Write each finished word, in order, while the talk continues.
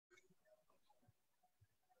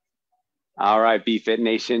All right, BFit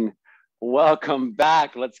Nation, welcome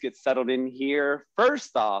back. Let's get settled in here.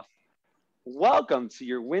 First off, welcome to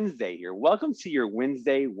your Wednesday here. Welcome to your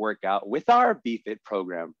Wednesday workout with our BFit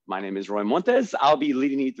program. My name is Roy Montez. I'll be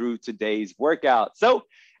leading you through today's workout. So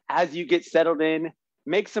as you get settled in,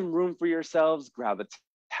 make some room for yourselves, grab a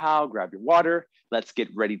towel, grab your water. Let's get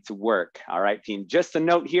ready to work. All right, team. Just a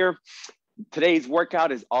note here, today's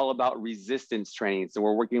workout is all about resistance training. So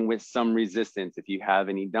we're working with some resistance. If you have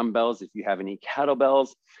any dumbbells, if you have any kettlebells,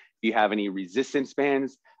 if you have any resistance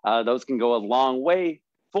bands, those can go a long way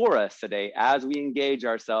for us today as we engage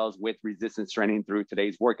ourselves with resistance training through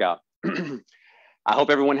today's workout. I hope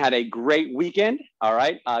everyone had a great weekend. All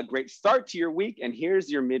right, great start to your week. And here's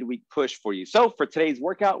your midweek push for you. So for today's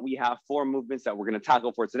workout, we have 4 movements that we're going to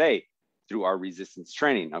tackle for today through our resistance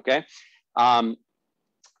training. Okay.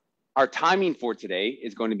 Our timing for today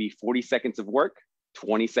is going to be 40 seconds of work,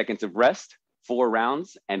 20 seconds of rest, 4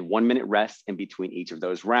 rounds, and 1 minute rest in between each of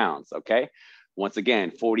those rounds, okay? Once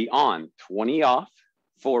again, 40 on, 20 off,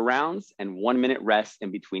 4 rounds, and 1 minute rest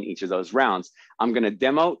in between each of those rounds. I'm gonna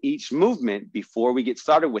demo each movement before we get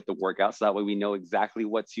started with the workout, so that way we know exactly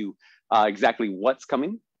what's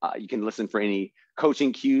coming. You can listen for any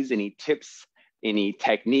coaching cues, any tips, any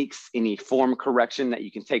techniques, any form correction that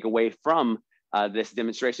you can take away from this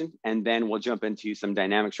demonstration, and then we'll jump into some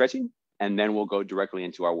dynamic stretching, and then we'll go directly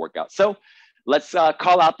into our workout. So let's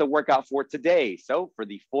call out the workout for today. So for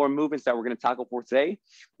the 4 movements that we're going to tackle for today,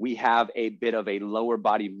 we have a bit of a lower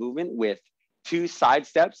body movement with 2 side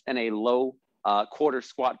steps and a low quarter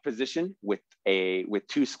squat position with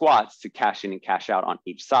 2 squats to cash in and cash out on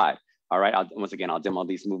each side. All right, once again, I'll demo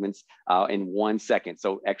these movements in 1 second.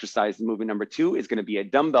 So exercise movement number 2 is gonna be a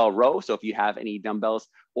dumbbell row. So if you have any dumbbells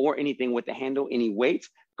or anything with the handle, any weight,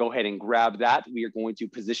 go ahead and grab that. We are going to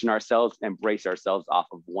position ourselves and brace ourselves off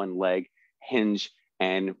of 1 leg, hinge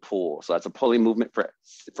and pull. So that's a pulley movement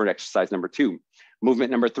for exercise number 2.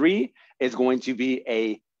 Movement number 3 is going to be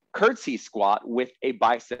a curtsy squat with a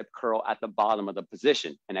bicep curl at the bottom of the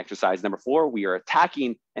position. And exercise number 4, we are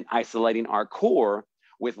attacking and isolating our core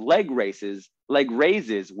with leg raises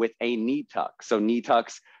with a knee tuck. So knee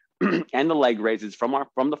tucks and the leg raises from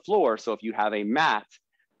the floor. So if you have a mat,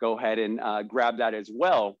 go ahead and grab that as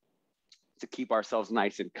well to keep ourselves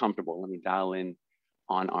nice and comfortable. Let me dial in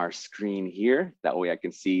on our screen here. That way I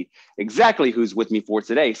can see exactly who's with me for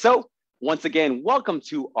today. So once again, welcome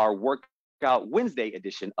to our workout Wednesday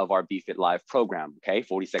edition of our BFit Live program. Okay,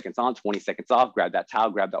 40 seconds on, 20 seconds off. Grab that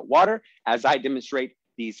towel, grab that water as I demonstrate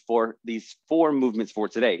these four movements for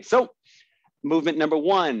today. So movement number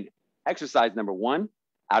 1, exercise number 1,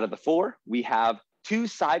 out of the 4, we have 2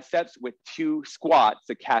 side steps with 2 squats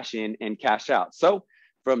to cash in and cash out. So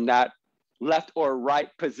from that left or right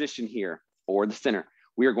position here, or the center,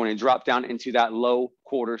 we are going to drop down into that low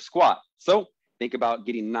quarter squat. So think about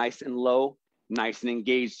getting nice and low, nice and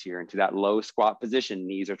engaged here into that low squat position.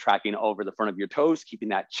 Knees are tracking over the front of your toes, keeping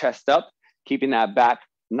that chest up, keeping that back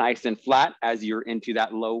nice and flat as you're into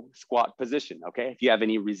that low squat position, okay? If you have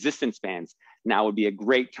any resistance bands, now would be a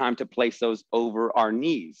great time to place those over our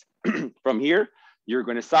knees. From here, you're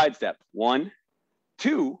gonna sidestep 1,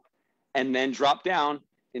 2, and then drop down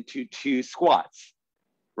into 2 squats,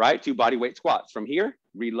 right? 2 body weight squats. From here,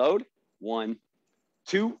 reload, 1,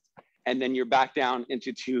 2, and then you're back down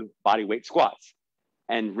into 2 body weight squats,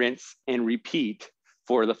 and rinse and repeat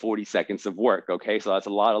for the 40 seconds of work, okay? So that's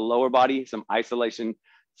a lot of lower body, some isolation,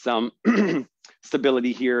 some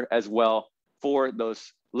stability here as well for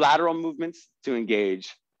those lateral movements to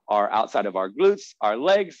engage our outside of our glutes, our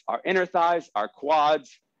legs, our inner thighs, our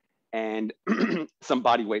quads, and some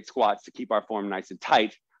body weight squats to keep our form nice and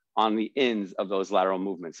tight on the ends of those lateral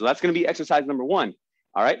movements. So that's going to be exercise number 1.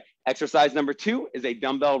 All right. Exercise number 2 is a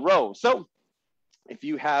dumbbell row. So if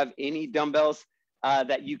you have any dumbbells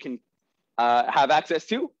that you can have access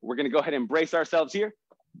to, we're going to go ahead and brace ourselves here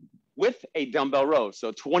with a dumbbell row.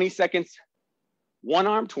 So 20 seconds, one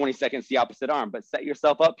arm, 20 seconds, the opposite arm, but set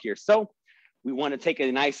yourself up here. So we want to take a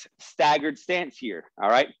nice staggered stance here. All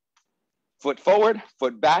right. Foot forward,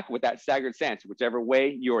 foot back with that staggered stance, whichever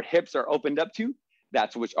way your hips are opened up to,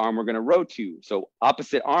 that's which arm we're going to row to. So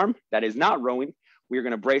opposite arm that is not rowing, we're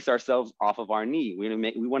going to brace ourselves off of our knee.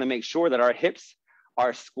 We want to make sure that our hips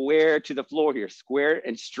are square to the floor here, square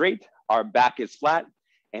and straight. Our back is flat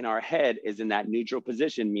and our head is in that neutral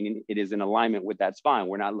position, meaning it is in alignment with that spine.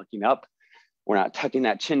 We're not looking up. We're not tucking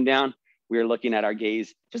that chin down. We're looking at our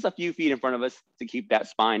gaze just a few feet in front of us to keep that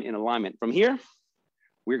spine in alignment. From here,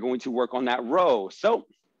 we're going to work on that row. So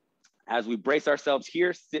as we brace ourselves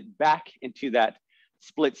here, sit back into that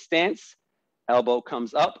split stance. Elbow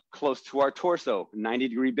comes up close to our torso,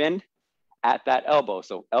 90-degree bend. at that elbow.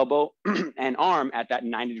 So elbow and arm at that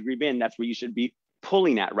 90-degree bend. That's where you should be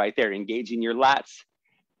pulling at right there, engaging your lats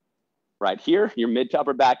right here, your mid to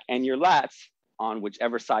upper back and your lats on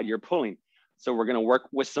whichever side you're pulling. So we're gonna work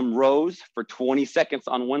with some rows for 20 seconds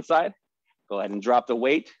on one side. Go ahead and drop the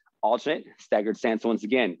weight, alternate, staggered stance once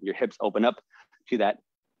again. Your hips open up to that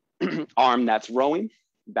arm that's rowing,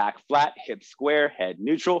 back flat, hips square, head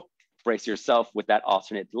neutral. Brace yourself with that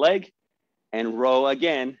alternate leg and row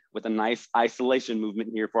again with a nice isolation movement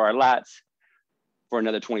here for our lats for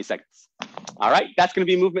another 20 seconds. All right, that's gonna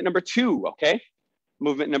be movement number 2, okay?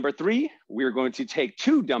 Movement number 3, we're going to take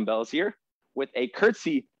 2 dumbbells here with a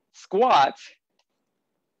curtsy squat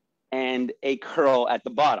and a curl at the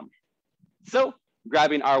bottom. So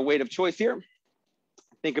grabbing our weight of choice here,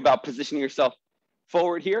 think about positioning yourself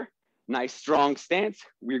forward here. Nice strong stance.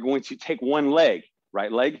 We're going to take one leg.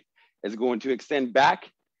 Right leg is going to extend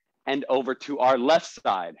back and over to our left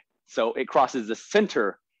side. So it crosses the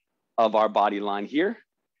center of our body line here.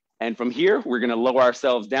 And from here, we're gonna lower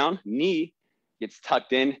ourselves down. Knee gets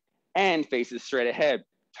tucked in and faces straight ahead.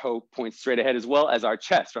 Toe points straight ahead as well as our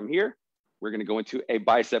chest. From here, we're gonna go into a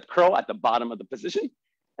bicep curl at the bottom of the position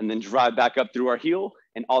and then drive back up through our heel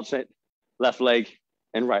and alternate left leg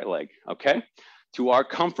and right leg, okay? To our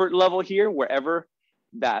comfort level here, wherever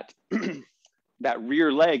that, that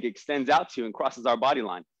rear leg extends out to and crosses our body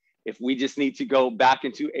line. If we just need to go back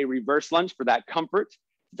into a reverse lunge for that comfort,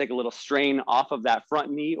 to take a little strain off of that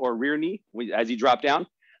front knee or rear knee as you drop down,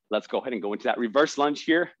 let's go ahead and go into that reverse lunge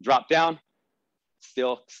here, drop down,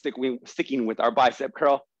 still sticking with our bicep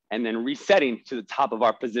curl, and then resetting to the top of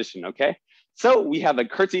our position, okay? So we have a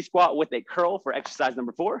curtsy squat with a curl for exercise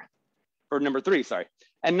number 3, sorry.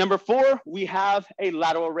 And number 4, we have a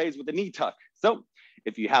lateral raise with a knee tuck. So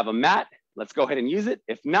if you have a mat, let's go ahead and use it.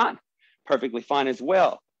 If not, perfectly fine as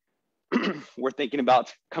well. We're thinking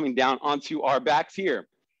about coming down onto our backs here.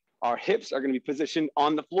 Our hips are gonna be positioned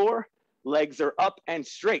on the floor, legs are up and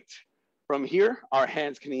straight. From here, our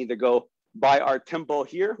hands can either go by our tempo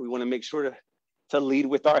here. We wanna make sure to lead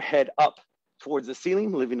with our head up towards the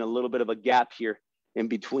ceiling, leaving a little bit of a gap here in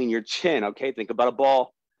between your chin, okay? Think about a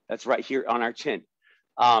ball that's right here on our chin.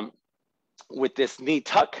 With this knee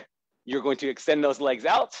tuck, you're going to extend those legs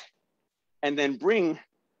out and then bring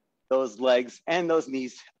those legs and those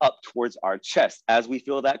knees up towards our chest. As we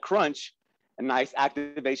feel that crunch, a nice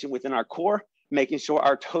activation within our core, making sure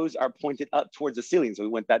our toes are pointed up towards the ceiling. So we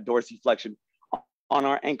want that dorsiflexion on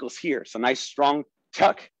our ankles here. So nice strong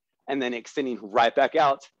tuck and then extending right back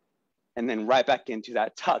out and then right back into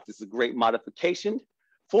that tuck. This is a great modification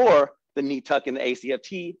for the knee tuck in the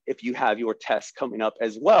ACFT if you have your test coming up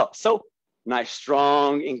as well. So nice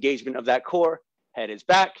strong engagement of that core, head is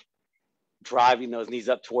back, driving those knees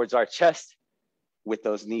up towards our chest with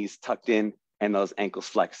those knees tucked in and those ankles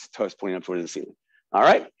flexed, toes pointing up towards the ceiling. All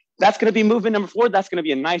right, that's gonna be movement number 4. That's gonna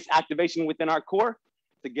be a nice activation within our core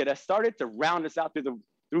to get us started, to round us out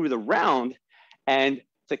through the round and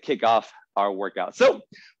to kick off our workout. So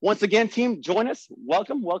once again, team, join us.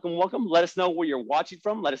 Welcome, welcome, welcome. Let us know where you're watching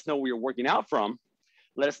from. Let us know where you're working out from.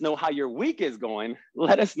 Let us know how your week is going.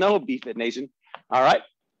 Let us know, BFit Nation. All right.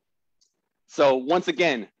 So once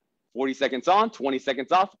again, 40 seconds on, 20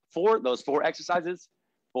 seconds off for those 4 exercises,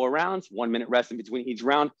 4 rounds, 1 minute rest in between each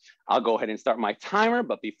round. I'll go ahead and start my timer.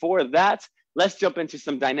 But before that, let's jump into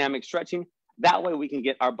some dynamic stretching. That way we can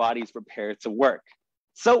get our bodies prepared to work.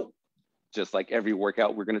 So just like every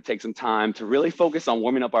workout, we're gonna take some time to really focus on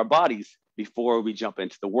warming up our bodies before we jump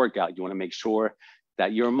into the workout. You wanna make sure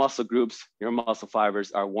that your muscle groups, your muscle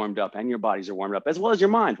fibers are warmed up and your bodies are warmed up, as well as your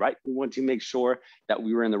mind, right? We want to make sure that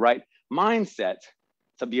we were in the right mindset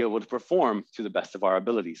to be able to perform to the best of our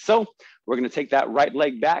abilities. So we're gonna take that right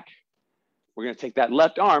leg back. We're gonna take that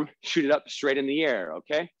left arm, shoot it up straight in the air,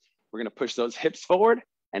 okay? We're gonna push those hips forward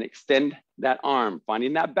and extend that arm,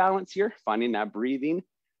 finding that balance here, finding that breathing,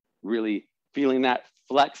 really feeling that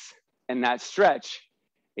flex and that stretch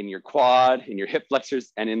in your quad, in your hip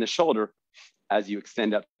flexors, and in the shoulder as you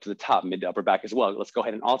extend up to the top, mid to upper back as well. Let's go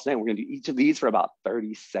ahead and alternate. We're gonna do each of these for about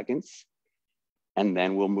 30 seconds, and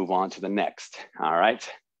then we'll move on to the next, all right?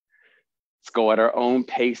 Let's go at our own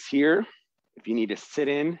pace here. If you need to sit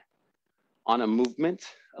in on a movement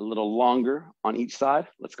a little longer on each side,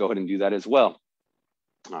 let's go ahead and do that as well.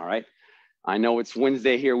 All right, I know it's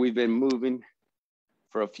Wednesday here. We've been moving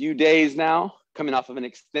for a few days now, coming off of an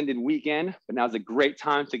extended weekend, but now's a great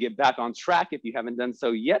time to get back on track if you haven't done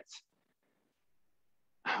so yet.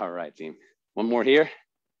 All right, team, one more here.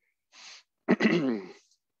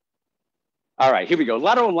 All right, here we go.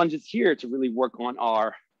 Lateral lunges here to really work on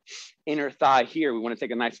our inner thigh here. We wanna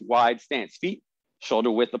take a nice wide stance. Feet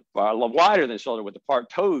shoulder width, wider than shoulder width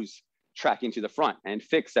apart, toes tracking to the front and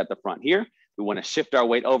fixed at the front. Here, we want to shift our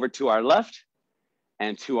weight over to our left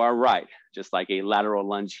and to our right, just like a lateral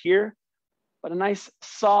lunge here, but a nice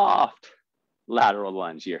soft lateral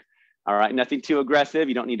lunge here. All right, nothing too aggressive.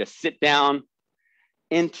 You don't need to sit down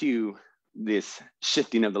into this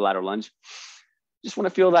shifting of the lateral lunge. Just want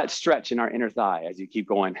to feel that stretch in our inner thigh as you keep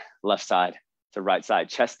going left side to right side.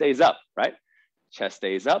 Chest stays up, right? Chest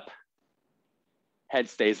stays up. Head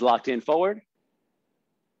stays locked in forward.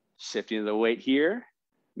 Shifting the weight here.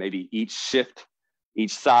 Maybe each shift,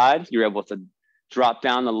 each side, you're able to drop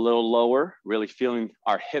down a little lower, really feeling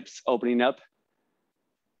our hips opening up.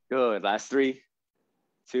 Good, last 3,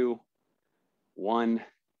 2, 1.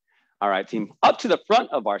 All right, team, up to the front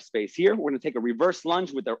of our space here. We're gonna take a reverse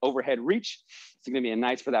lunge with our overhead reach. It's gonna be a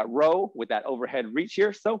nice for that row with that overhead reach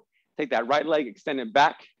here. So take that right leg, extend it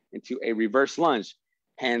back into a reverse lunge.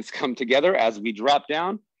 Hands come together as we drop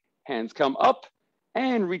down. Hands come up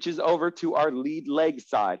and reaches over to our lead leg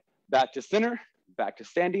side. Back to center, back to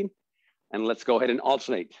standing. And let's go ahead and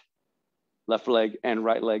alternate left leg and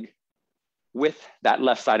right leg with that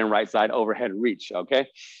left side and right side overhead reach, okay?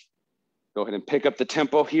 Go ahead and pick up the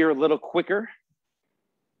tempo here a little quicker.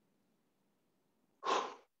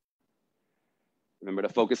 Remember to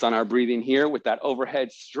focus on our breathing here with that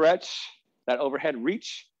overhead stretch, that overhead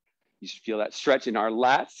reach. You should feel that stretch in our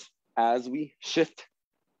lats as we shift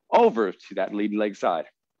over to that lead leg side.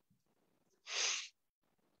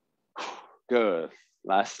 Good.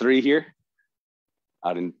 Last 3 here.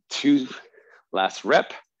 Out in 2. Last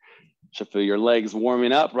rep. Should feel your legs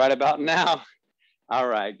warming up right about now. All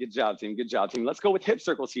right, good job, team. Good job, team. Let's go with hip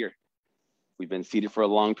circles here. We've been seated for a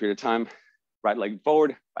long period of time. Right leg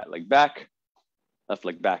forward, right leg back, left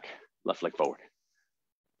leg back, left leg forward.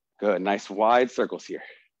 Good, nice wide circles here.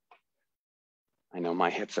 I know my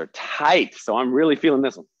hips are tight, so I'm really feeling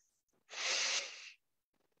this one.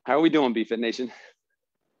 How are we doing, BFit Nation?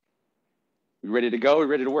 We ready to go? We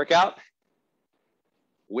ready to work out?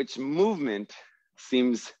 Which movement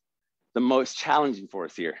seems the most challenging for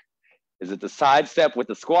us here? Is it the side step with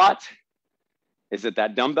the squat? Is it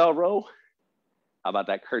that dumbbell row? How about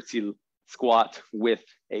that curtsy squat with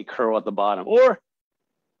a curl at the bottom? Or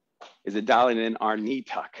is it dialing in our knee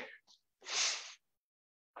tuck?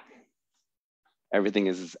 Everything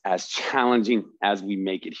is as challenging as we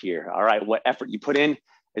make it here. All right, what effort you put in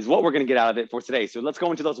is what we're gonna get out of it for today. So let's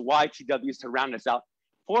go into those YTWs to round us out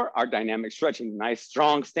for our dynamic stretching. Nice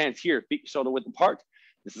strong stance here, feet shoulder width apart.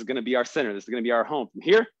 This is gonna be our center. This is gonna be our home. From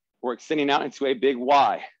here, we're extending out into a big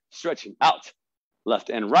Y, stretching out,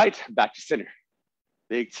 left and right, back to center.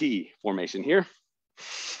 Big T formation here.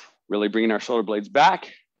 Really bringing our shoulder blades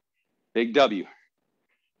back. Big W.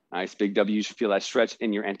 Nice big W. You should feel that stretch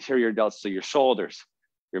in your anterior delts, so your shoulders,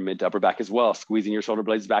 your mid to upper back as well, squeezing your shoulder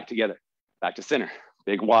blades back together. Back to center.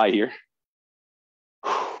 Big Y here.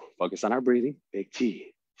 Focus on our breathing. Big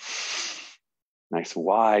T. Nice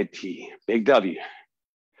wide T. Big W.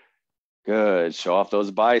 Good, show off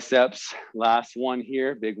those biceps. Last one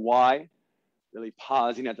here, big Y. Really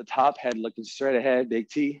pausing at the top, head looking straight ahead, big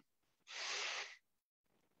T.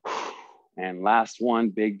 And last one,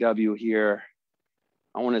 big W here.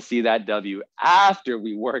 I wanna see that W after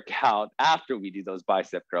we work out, after we do those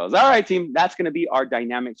bicep curls. All right, team, that's gonna be our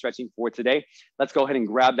dynamic stretching for today. Let's go ahead and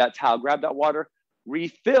grab that towel, grab that water,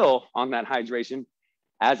 refill on that hydration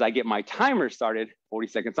as I get my timer started. 40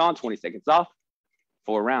 seconds on, 20 seconds off,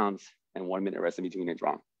 4 rounds. And 1 minute rest in between each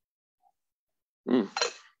round.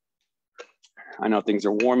 I know things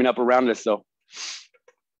are warming up around us, so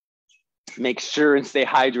make sure and stay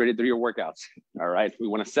hydrated through your workouts. All right, we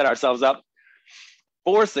want to set ourselves up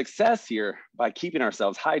for success here by keeping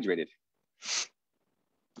ourselves hydrated.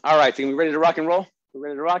 All right, team, we ready to rock and roll? We're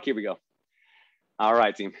ready to rock, here we go. All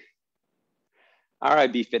right, team. All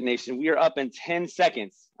right, BFit Nation, we are up in 10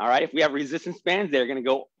 seconds. All right, if we have resistance bands, they're gonna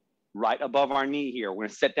go right above our knee here. We're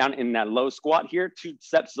gonna sit down in that low squat here, 2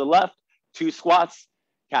 steps to the left, 2 squats,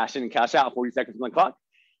 cash in and cash out, 40 seconds on the clock.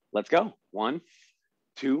 Let's go, 1,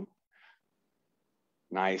 2.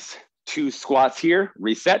 Nice, 2 squats here,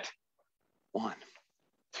 reset. 1,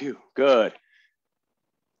 2, good.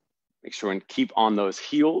 Make sure and keep on those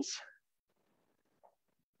heels.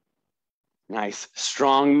 Nice,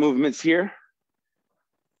 strong movements here.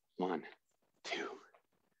 1, 2,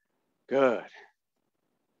 good.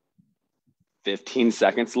 15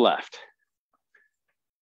 seconds left.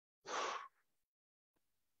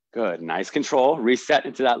 Good, nice control. Reset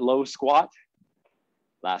into that low squat.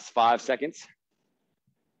 Last 5 seconds.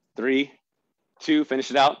 3, 2,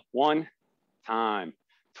 finish it out. 1, time.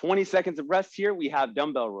 20 seconds of rest here. We have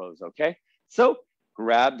dumbbell rows, okay? So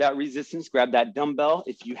Grab that resistance, grab that dumbbell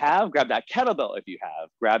if you have, grab that kettlebell if you have,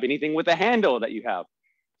 grab anything with a handle that you have.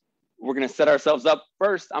 We're gonna set ourselves up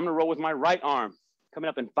first. I'm gonna roll with my right arm. Coming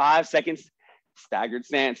up in 5 seconds, staggered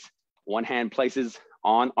stance. One hand places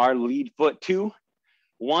on our lead foot, 2,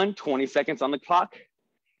 1, 20 seconds on the clock,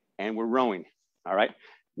 and we're rowing, all right?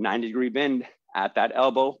 90-degree bend at that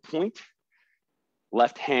elbow point.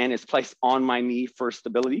 Left hand is placed on my knee for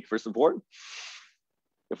stability, for support.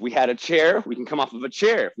 If we had a chair, we can come off of a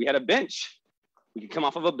chair. If we had a bench, we can come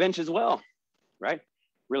off of a bench as well, right?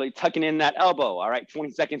 Really tucking in that elbow. All right,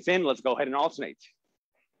 20 seconds in, let's go ahead and alternate.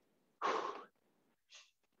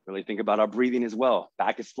 Really think about our breathing as well.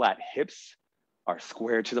 Back is flat, hips are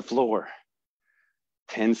square to the floor.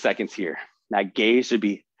 10 seconds here. That gaze should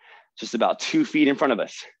be just about 2 feet in front of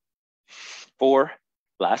us. 4,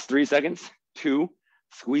 last 3 seconds. 2,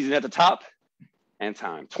 squeezing at the top, and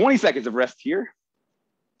time. 20 seconds of rest here.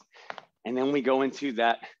 And then we go into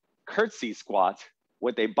that curtsy squat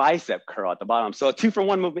with a bicep curl at the bottom. So a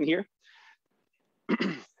 2-for-1 movement here.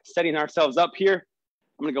 Setting ourselves up here.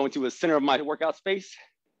 I'm gonna go into the center of my workout space.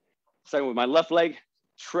 Starting with my left leg,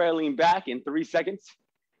 trailing back in 3 seconds.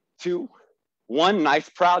 2, 1, nice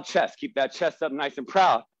proud chest. Keep that chest up nice and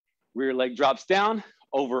proud. Rear leg drops down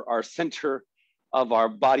over our center of our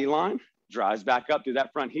body line. Drives back up through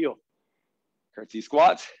that front heel. Curtsy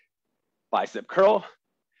squat, bicep curl,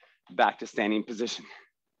 back to standing position.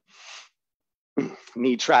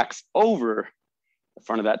 Knee tracks over the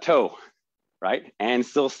front of that toe, right? And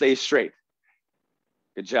still stay straight.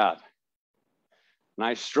 Good job.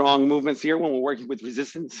 Nice strong movements here when we're working with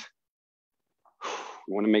resistance.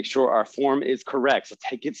 We want to make sure our form is correct. So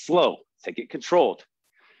take it slow, take it controlled.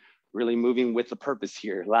 Really moving with the purpose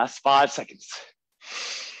here. Last 5 seconds.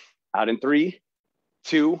 Out in 3,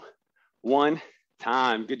 2, 1,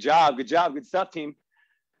 time. Good job, good job, good stuff, team.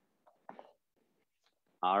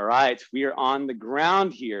 All right, we are on the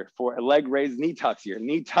ground here for a leg raise knee tucks here.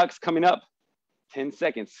 Knee tucks coming up, 10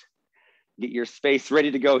 seconds. Get your space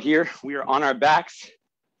ready to go here. We are on our backs,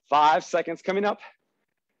 5 seconds coming up.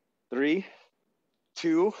 3,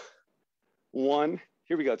 2, 1.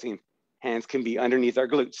 Here we go, team. Hands can be underneath our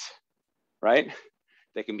glutes, right?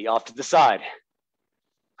 They can be off to the side.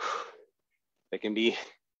 They can be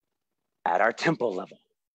at our temple level.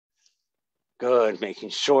 Good, making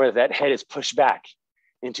sure that head is pushed back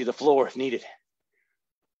into the floor if needed.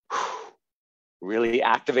 Really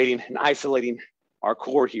activating and isolating our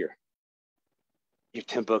core here. Your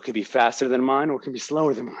tempo could be faster than mine or it can be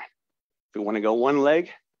slower than mine. If we want to go one leg,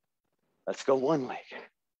 let's go one leg.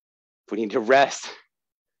 If we need to rest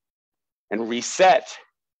and reset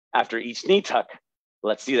after each knee tuck,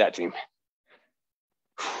 let's do that, team.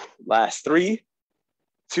 Last 3,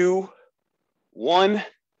 2, 1,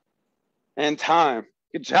 and time.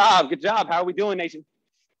 Good job, good job. How are we doing, nation?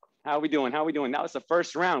 How are we doing? How are we doing? That was the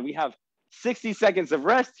first round. We have 60 seconds of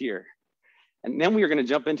rest here. And then we are gonna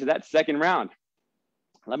jump into that second round.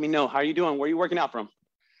 Let me know, how are you doing? Where are you working out from?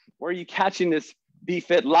 Where are you catching this Be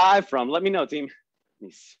Fit live from? Let me know, team. Let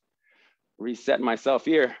me reset myself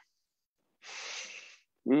here.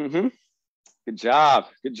 Good job,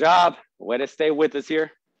 good job. Way to stay with us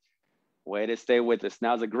here. Way to stay with us.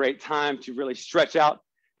 Now's a great time to really stretch out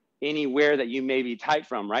anywhere that you may be tight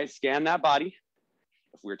from, right? Scan that body.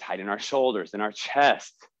 If we're tight in our shoulders, in our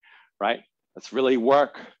chest, right? Let's really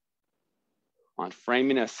work on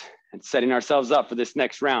framing us and setting ourselves up for this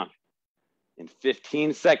next round. In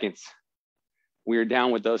 15 seconds, we are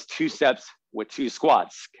down with those 2 steps with 2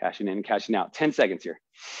 squats, cashing in and cashing out. 10 seconds here.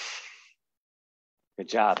 Good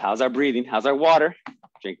job. How's our breathing? How's our water?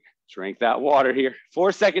 Drink that water here.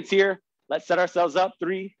 4 seconds here. Let's set ourselves up.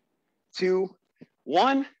 3, 2,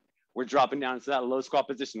 1. We're dropping down into that low squat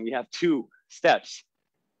position. We have 2 steps.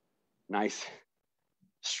 Nice,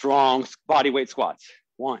 strong body weight squats.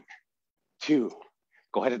 1, 2.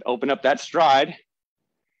 Go ahead and open up that stride.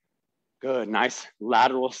 Good, nice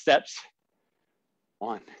lateral steps.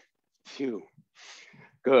 1, 2.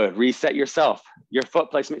 Good, reset yourself. Your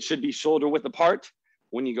foot placement should be shoulder width apart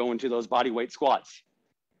when you go into those body weight squats.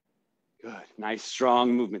 Good, nice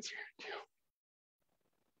strong movements here.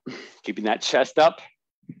 2. Keeping that chest up.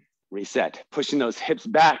 Reset, pushing those hips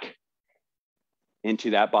back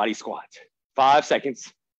into that body squat. 5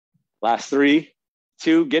 seconds. Last 3,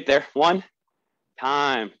 2, get there. 1,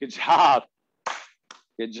 time. Good job.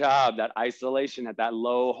 Good job. That isolation at that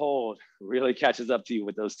low hold really catches up to you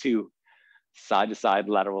with those 2 side to side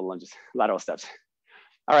lateral lunges, lateral steps.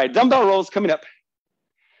 All right, dumbbell rolls coming up.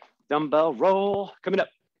 Dumbbell roll coming up.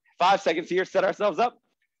 5 seconds here, set ourselves up.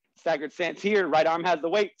 Staggered stance here, right arm has the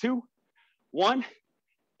weight. 2, 1,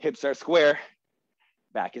 hips are square,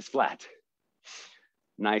 back is flat.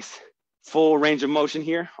 Nice full range of motion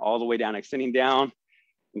here, all the way down, extending down,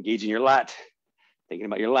 engaging your lat, thinking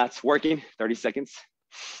about your lats working, 30 seconds,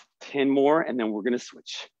 10 more, and then we're gonna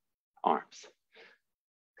switch arms.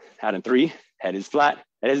 Out in 3, head is flat,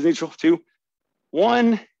 head is neutral, 2,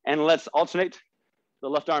 1, and let's alternate the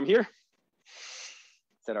left arm here.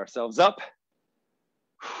 Set ourselves up.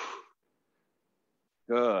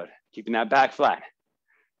 Good, keeping that back flat.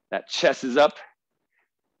 That chest is up,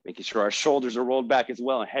 making sure our shoulders are rolled back as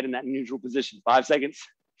well, and head in that neutral position. 5 seconds,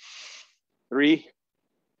 3,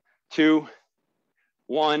 2,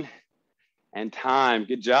 1, and time.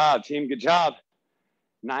 Good job, team, good job.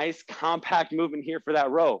 Nice compact movement here for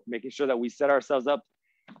that row, making sure that we set ourselves up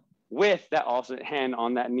with that alternate hand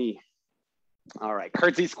on that knee. All right,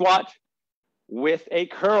 curtsy squat with a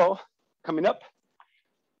curl coming up.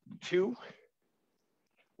 2,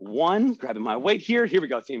 1, grabbing my weight here. Here we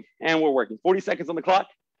go, team. And we're working 40 seconds on the clock.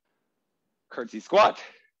 Curtsy squat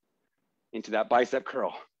into that bicep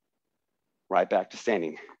curl. Right back to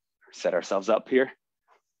standing. Set ourselves up here.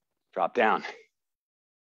 Drop down.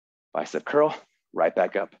 Bicep curl, right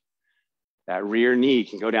back up. That rear knee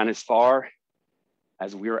can go down as far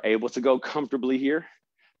as we are able to go comfortably here.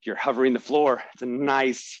 If you're hovering the floor, it's a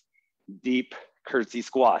nice, deep curtsy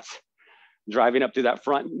squat. Driving up through that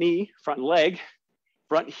front knee, front leg,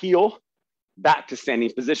 front heel, back to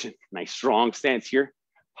standing position. Nice strong stance here.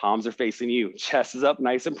 Palms are facing you. Chest is up,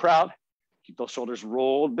 nice and proud. Keep those shoulders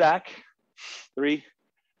rolled back. 3,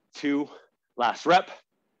 2, last rep.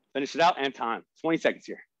 Finish it out and time. 20 seconds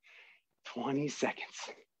here. 20 seconds.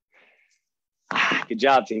 Good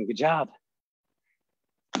job, team, good job.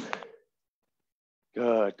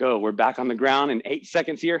 Good, go. We're back on the ground in 8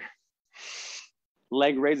 seconds here.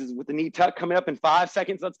 Leg raises with the knee tuck coming up in 5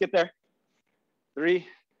 seconds. Let's get there. 3,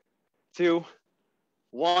 2,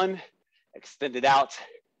 1. Extend it out.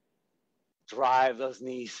 Drive those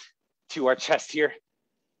knees to our chest here.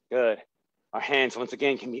 Good. Our hands, once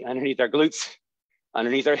again, can be underneath our glutes,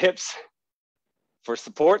 underneath our hips for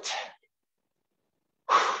support.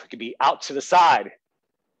 It could be out to the side.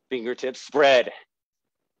 Fingertips spread,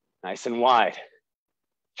 nice and wide.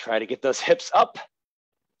 Try to get those hips up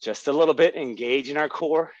just a little bit, engaging our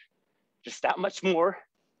core just that much more.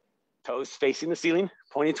 Toes facing the ceiling,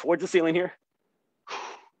 pointing towards the ceiling here.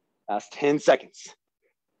 Last 10 seconds.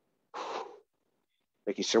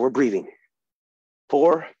 Making sure we're breathing.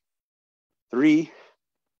 4, 3,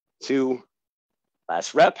 2,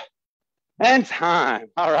 last rep, and time.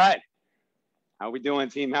 All right. How are we doing,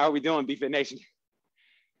 team? How are we doing, BFit Nation?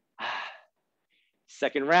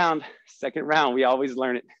 Second round, we always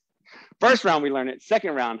learn it. First round, we learn it.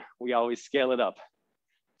 Second round, we always scale it up.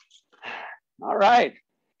 All right.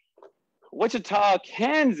 Wichita,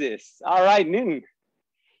 Kansas. All right, Newton.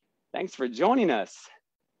 Thanks for joining us.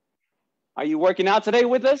 Are you working out today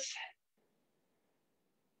with us?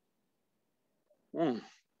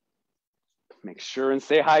 Make sure and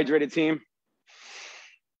stay hydrated, team.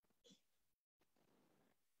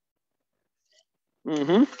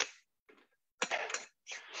 Where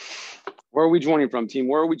are we joining from, team?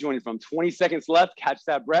 Where are we joining from? 20 seconds left. Catch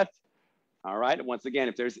that breath. All right. Once again,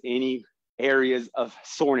 if there's any areas of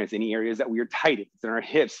soreness, any areas that we are tight, if it's in our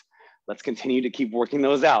hips, let's continue to keep working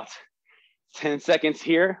those out. 10 seconds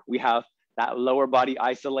here. We have that lower body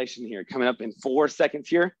isolation here coming up in 4 seconds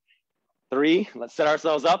here. 3, let's set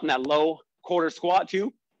ourselves up in that low quarter squat.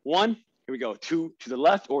 2, 1, here we go. 2 to the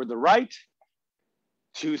left or the right.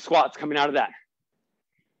 2 squats coming out of that.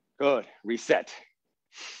 Good, reset.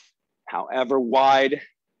 However wide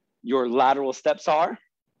your lateral steps are,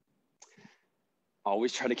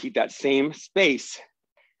 always try to keep that same space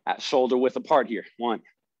at shoulder width apart here. 1,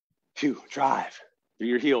 2, drive through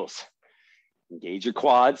your heels. Engage your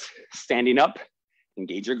quads, standing up,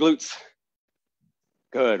 engage your glutes.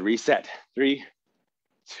 Good, reset. 3,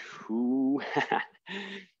 2,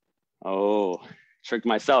 oh, tricked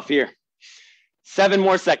myself here. 7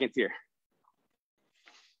 more seconds here.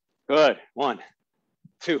 Good, 1,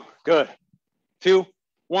 2, good. 2,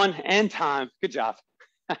 1, and time, good job.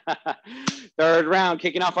 Third round,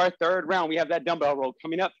 kicking off our third round. We have that dumbbell roll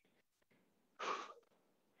coming up.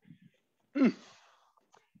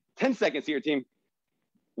 10 seconds here, team.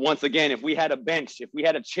 Once again, if we had a bench, if we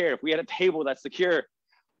had a chair, if we had a table that's secure,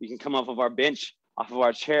 we can come off of our bench, off of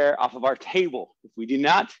our chair, off of our table. If we do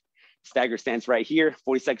not, stagger stance right here,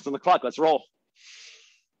 40 seconds on the clock. Let's roll.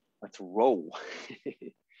 Let's roll.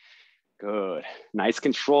 Good. Nice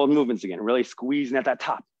controlled movements again, really squeezing at that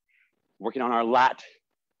top. Working on our lat,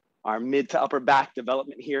 our mid to upper back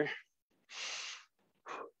development here.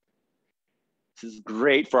 This is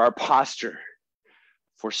great for our posture,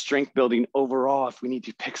 for strength building overall if we need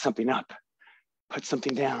to pick something up. put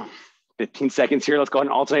something down. 15 seconds here. Let's go ahead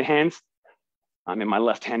and alternate hands. I'm in my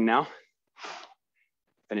left hand now.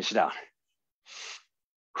 Finish it out.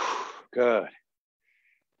 Good.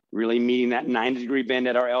 Really meeting that 90-degree bend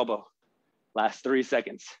at our elbow. Last 3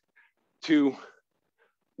 seconds. 2,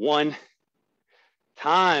 1.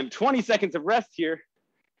 Time. 20 seconds of rest here.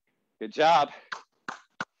 Good job.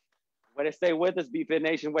 Way to stay with us, BFit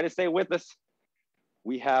Nation. Way to stay with us.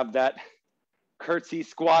 We have that curtsy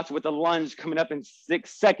squats with a lunge coming up in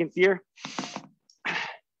 6 seconds here.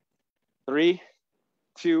 3,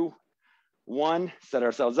 2, 1. Set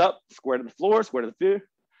ourselves up. Square to the floor, square to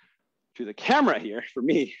the camera here for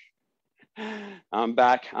me. I'm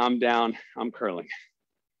back, I'm down, I'm curling.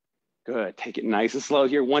 Good, take it nice and slow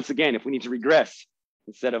here. Once again, if we need to regress,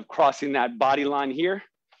 instead of crossing that body line here,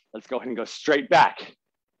 let's go ahead and go straight back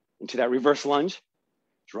into that reverse lunge.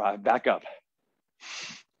 Drive back up.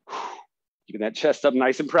 Keeping that chest up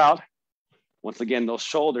nice and proud. Once again, those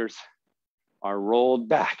shoulders are rolled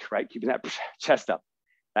back, right? Keeping that chest up,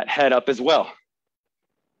 that head up as well.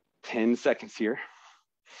 10 seconds here.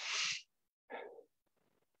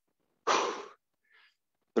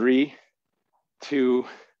 3, 2,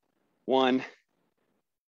 1.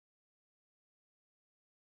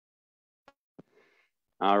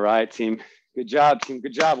 All right, team. Good job, team.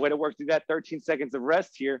 Good job. Way to work through that 13 seconds of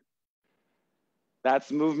rest here. That's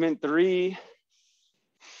movement 3.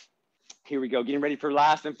 Here we go. Getting ready for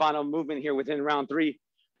last and final movement here within round 3.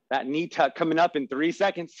 That knee tuck coming up in 3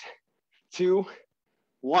 seconds. 2,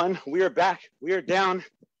 1. We are back. We are down.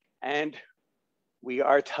 And we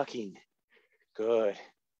are tucking. Good.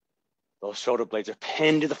 Those shoulder blades are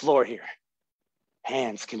pinned to the floor here.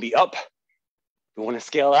 Hands can be up. If we want to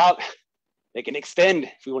scale out, they can extend.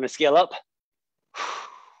 If we want to scale up.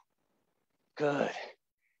 Good.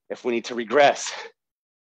 If we need to regress,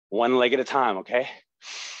 one leg at a time, okay?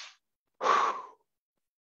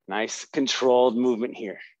 Nice controlled movement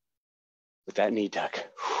here with that knee tuck.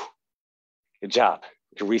 Good job.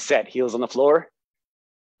 We can reset, heels on the floor,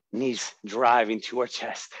 knees driving to our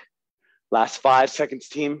chest. Last 5 seconds,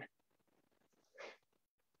 team.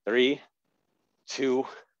 3, 2,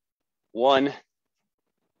 1,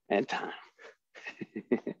 and time.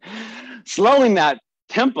 Slowing that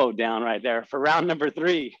tempo down right there for round number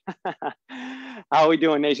 3. How are we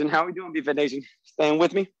doing, Nation? How are we doing, BFit Nation? Staying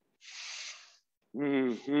with me?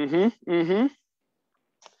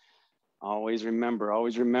 Always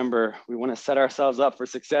remember, we want to set ourselves up for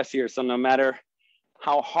success here. So no matter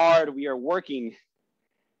how hard we are working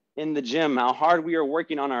in the gym, how hard we are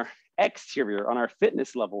working on our exterior, on our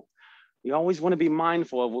fitness level, we always want to be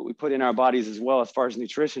mindful of what we put in our bodies as well as far as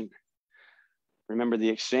nutrition. Remember, the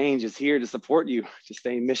exchange is here to support you, to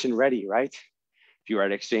stay mission ready, right? If you are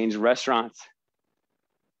at Exchange restaurants,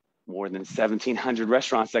 more than 1,700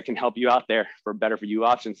 restaurants that can help you out there for better for you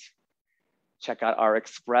options. Check out our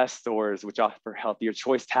express stores, which offer healthier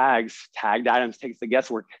choice tags. Tagged items takes the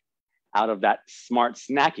guesswork out of that smart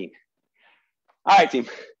snacking. All right, team.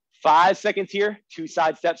 5 seconds here. 2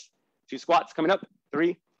 side steps, 2 squats coming up.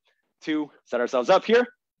 3, 2, set ourselves up here.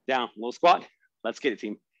 Down, little squat. Let's get it,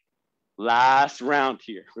 team. Last round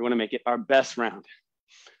here. We want to make it our best round.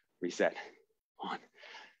 Reset. 1,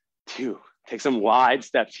 2. Take some wide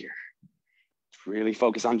steps here. Really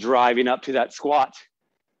focus on driving up to that squat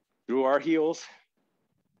through our heels.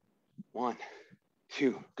 1,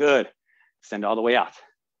 2. Good. Extend all the way out.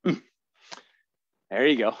 There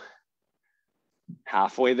you go.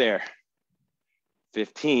 Halfway there.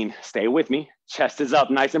 15. Stay with me. Chest is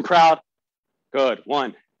up, nice and proud. Good.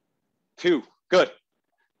 1, 2. Good.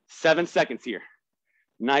 7 seconds here.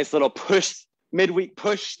 Nice little push, midweek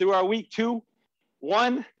push through our week. 2,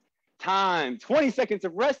 1. Time. 20 seconds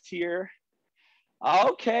of rest here.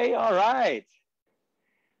 Okay. All right.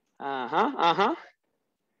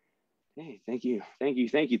 Hey, thank you.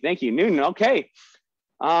 Newton. Okay.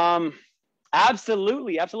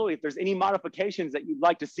 Absolutely. If there's any modifications that you'd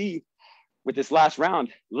like to see with this last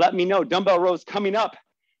round, let me know. Dumbbell rows coming up.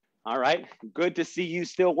 All right. Good to see you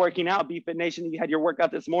still working out, BFit Nation. You had your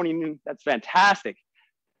workout this morning. That's fantastic.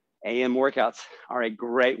 AM workouts are a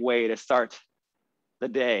great way to start the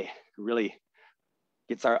day. Really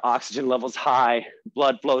gets our oxygen levels high,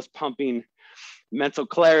 blood flows pumping, mental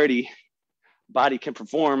clarity. Body can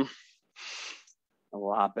perform a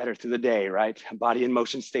lot better through the day, right? Body in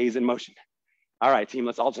motion stays in motion. All right, team,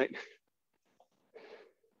 let's alternate.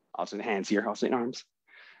 Alternate hands here, alternate arms.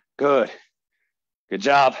 Good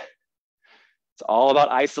job. It's all about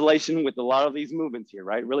isolation with a lot of these movements here,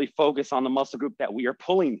 right? Really focus on the muscle group that we are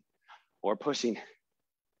pulling or pushing.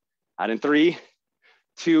 Out in 3,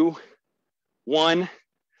 2, 1.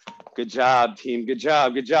 Good job, team. Good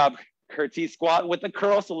job. curtsy squat with the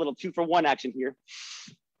curl. So a little 2-for-1 action here.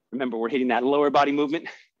 Remember, we're hitting that lower body movement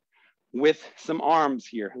with some arms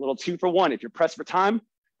here. A little 2-for-1. If you're pressed for time,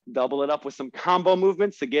 double it up with some combo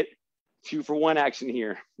movements to get 2-for-1 action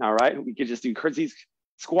here. All right, we could just do curtsy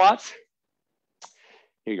squats.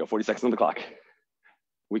 Here you go, 40 seconds on the clock.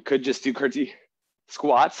 We could just do curtsy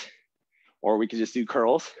squats, or we could just do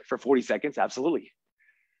curls for 40 seconds, absolutely.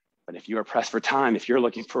 But if you are pressed for time, if you're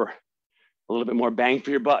looking for a little bit more bang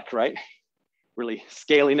for your buck, right? Really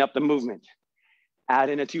scaling up the movement, add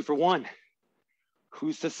in a 2-for-1.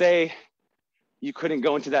 Who's to say you couldn't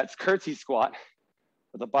go into that curtsy squat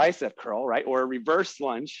with a bicep curl, right? Or a reverse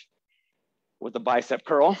lunge with a bicep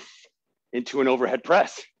curl into an overhead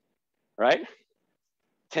press, right?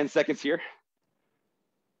 10 seconds here.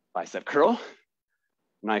 Bicep curl,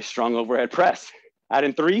 nice strong overhead press. Add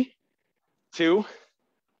in 3, 2,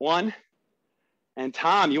 1, and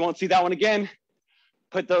time. You won't see that one again.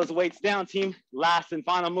 Put those weights down, team. Last and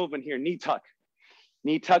final movement here, knee tuck.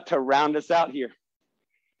 Knee tuck to round us out here.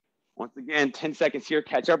 Once again, 10 seconds here,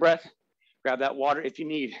 catch our breath. Grab that water if you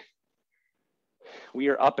need. We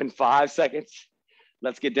are up in 5 seconds.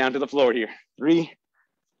 Let's get down to the floor here. 3,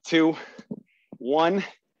 2, 1.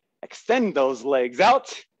 Extend those legs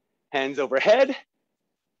out. Hands overhead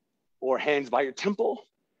or hands by your temple,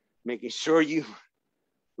 making sure you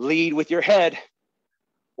lead with your head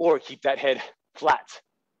or keep that head flat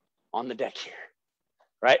on the deck here,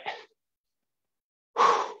 right?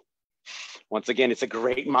 Once again, it's a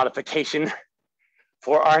great modification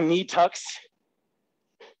for our knee tucks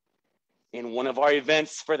in one of our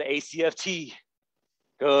events for the ACFT.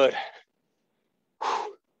 Good.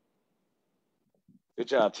 Good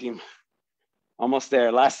job, team. Almost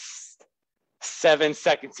there. Last 7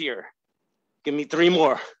 seconds here. Give me 3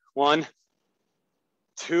 more. 1,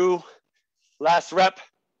 2, last rep.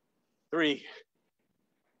 3.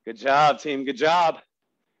 Good job, team. Good job.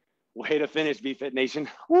 Way to finish, BFit Nation.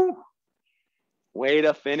 Woo. Way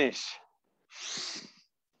to finish.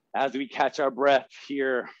 As we catch our breath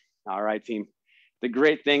here. All right, team. The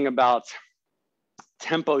great thing about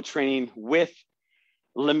tempo training with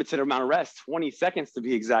limited amount of rest, 20 seconds to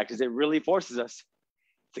be exact, is it really forces us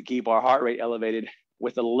to keep our heart rate elevated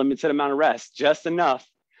with a limited amount of rest, just enough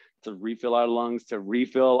to refill our lungs, to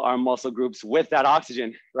refill our muscle groups with that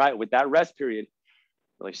oxygen, right? With that rest period,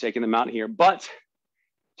 really shaking them out here, but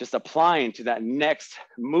just applying to that next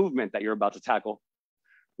movement that you're about to tackle,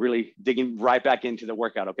 really digging right back into the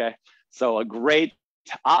workout, okay? So a great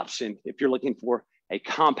option if you're looking for a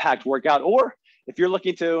compact workout, or if you're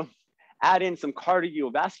looking to add in some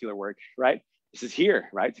cardiovascular work, right? This is here,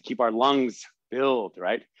 right? To keep our lungs filled,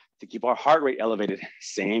 right? To keep our heart rate elevated.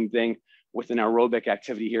 Same thing with an aerobic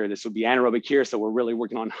activity here. This would be anaerobic here. So we're really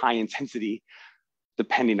working on high intensity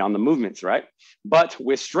depending on the movements, right? But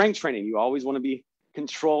with strength training, you always want to be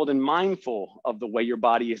controlled and mindful of the way your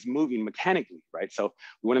body is moving mechanically, right? So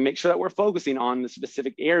we want to make sure that we're focusing on the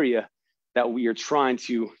specific area that we are trying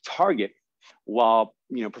to target while,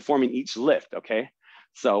 performing each lift, okay?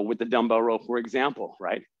 So with the dumbbell row, for example,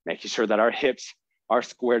 right? Making sure that our hips are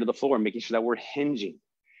square to the floor, making sure that we're hinging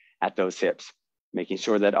at those hips, making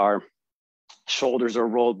sure that our shoulders are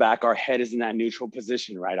rolled back, our head is in that neutral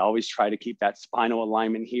position, right? Always try to keep that spinal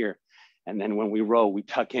alignment here. And then when we row, we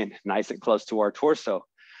tuck in nice and close to our torso,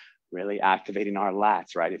 really activating our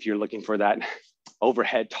lats, right? If you're looking for that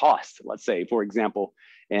overhead toss, let's say, for example,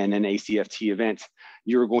 in an ACFT event,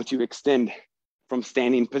 you're going to extend from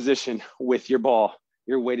standing position with your ball,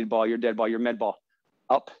 your weighted ball, your dead ball, your med ball,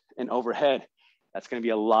 up and overhead. That's going to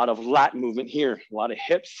be a lot of lat movement here, a lot of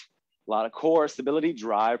hips, a lot of core stability,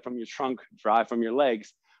 drive from your trunk, drive from your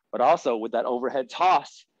legs. But also with that overhead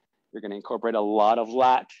toss, you're going to incorporate a lot of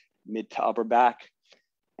lat, mid to upper back,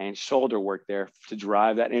 and shoulder work there to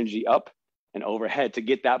drive that energy up and overhead to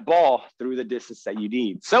get that ball through the distance that you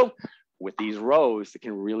need. So with these rows, it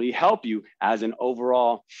can really help you as an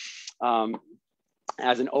overall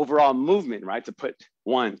movement, right? To put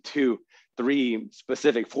 1, 2, 3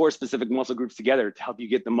 specific, 4 specific muscle groups together to help you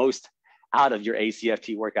get the most out of your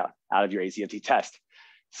ACFT workout, out of your ACFT test.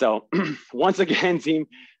 So once again, team,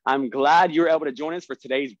 I'm glad you were able to join us for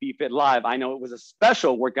today's BFit Live. I know it was a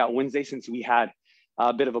special workout Wednesday since we had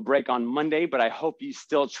a bit of a break on Monday, but I hope you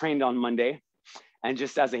still trained on Monday. And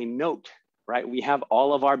just as a note, right, we have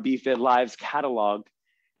all of our BFit Lives cataloged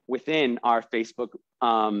within our Facebook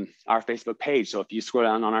page. So if you scroll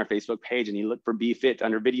down on our Facebook page and you look for BFit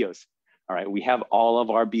under videos, all right, we have all of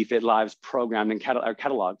our BFit Lives programmed and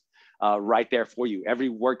cataloged right there for you. Every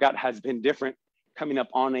workout has been different, coming up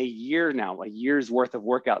on a year now, a year's worth of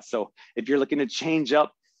workouts. So if you're looking to change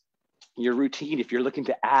up your routine, if you're looking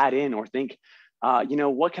to add in or think you know,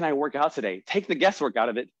 what can I work out today? Take the guesswork out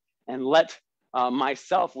of it and let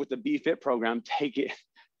myself with the Be Fit program take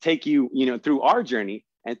you, you know, through our journey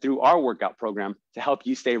and through our workout program to help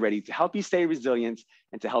you stay ready, to help you stay resilient,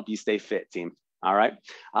 and to help you stay fit, team. All right.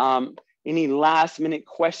 Any last minute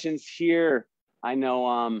questions here? I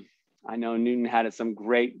know Newton had some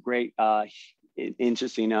great,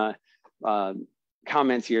 interesting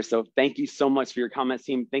comments here. So thank you so much for your comments,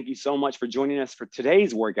 team. Thank you so much for joining us for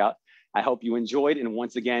today's workout. I hope you enjoyed. And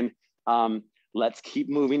once again, let's keep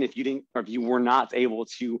moving. If you didn't, or if you were not able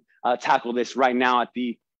to tackle this right now at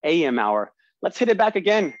the AM hour, let's hit it back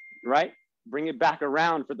again, right? Bring it back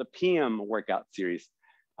around for the PM workout series.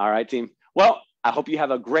 All right, team. Well, I hope you have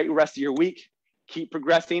a great rest of your week. Keep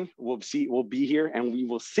progressing. We'll be here and we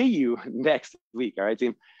will see you next week. All right,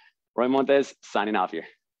 team. Roy Montez signing off here.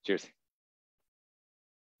 Cheers.